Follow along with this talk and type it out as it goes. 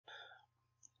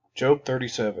Job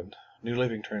 37, New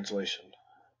Living Translation.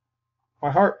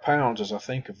 My heart pounds as I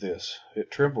think of this.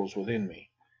 It trembles within me.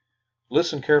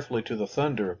 Listen carefully to the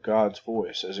thunder of God's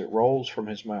voice as it rolls from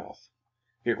his mouth.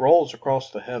 It rolls across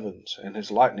the heavens, and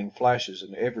his lightning flashes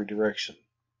in every direction.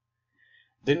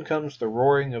 Then comes the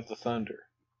roaring of the thunder,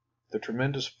 the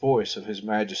tremendous voice of his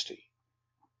majesty.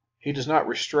 He does not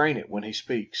restrain it when he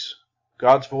speaks.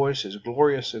 God's voice is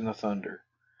glorious in the thunder.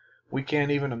 We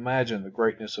can't even imagine the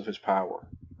greatness of his power.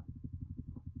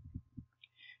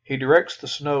 He directs the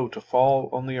snow to fall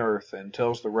on the earth and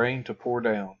tells the rain to pour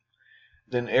down.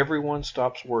 Then everyone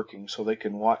stops working so they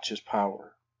can watch his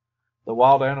power. The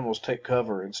wild animals take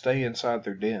cover and stay inside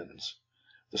their dens.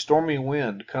 The stormy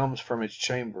wind comes from its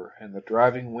chamber, and the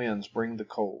driving winds bring the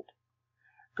cold.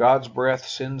 God's breath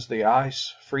sends the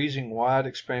ice, freezing wide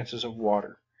expanses of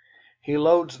water. He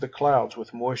loads the clouds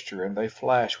with moisture, and they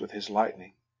flash with his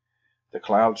lightning. The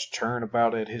clouds churn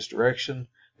about at his direction.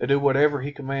 They do whatever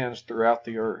he commands throughout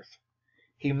the earth.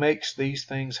 He makes these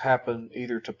things happen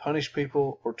either to punish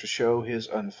people or to show his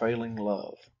unfailing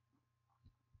love.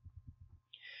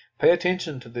 Pay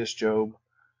attention to this, Job.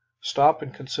 Stop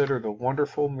and consider the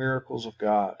wonderful miracles of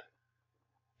God.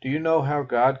 Do you know how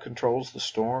God controls the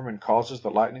storm and causes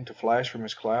the lightning to flash from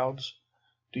his clouds?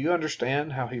 Do you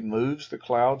understand how he moves the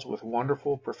clouds with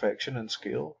wonderful perfection and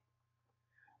skill?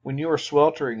 When you are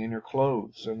sweltering in your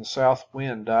clothes and the south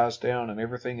wind dies down and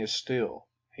everything is still,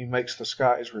 he makes the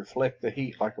skies reflect the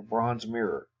heat like a bronze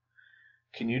mirror.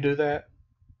 Can you do that?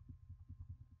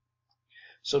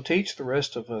 So teach the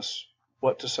rest of us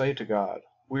what to say to God.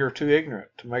 We are too ignorant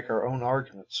to make our own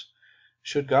arguments.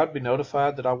 Should God be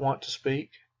notified that I want to speak?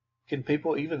 Can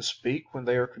people even speak when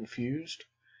they are confused?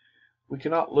 We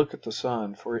cannot look at the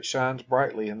sun, for it shines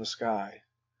brightly in the sky,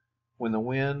 when the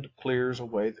wind clears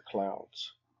away the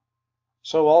clouds.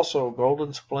 So also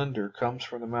golden splendor comes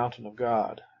from the mountain of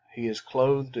God. He is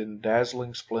clothed in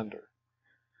dazzling splendor.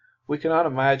 We cannot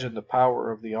imagine the power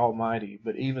of the Almighty,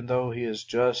 but even though he is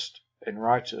just and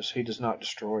righteous, he does not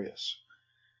destroy us.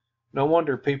 No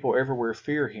wonder people everywhere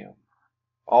fear him.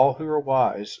 All who are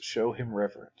wise show him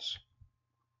reverence.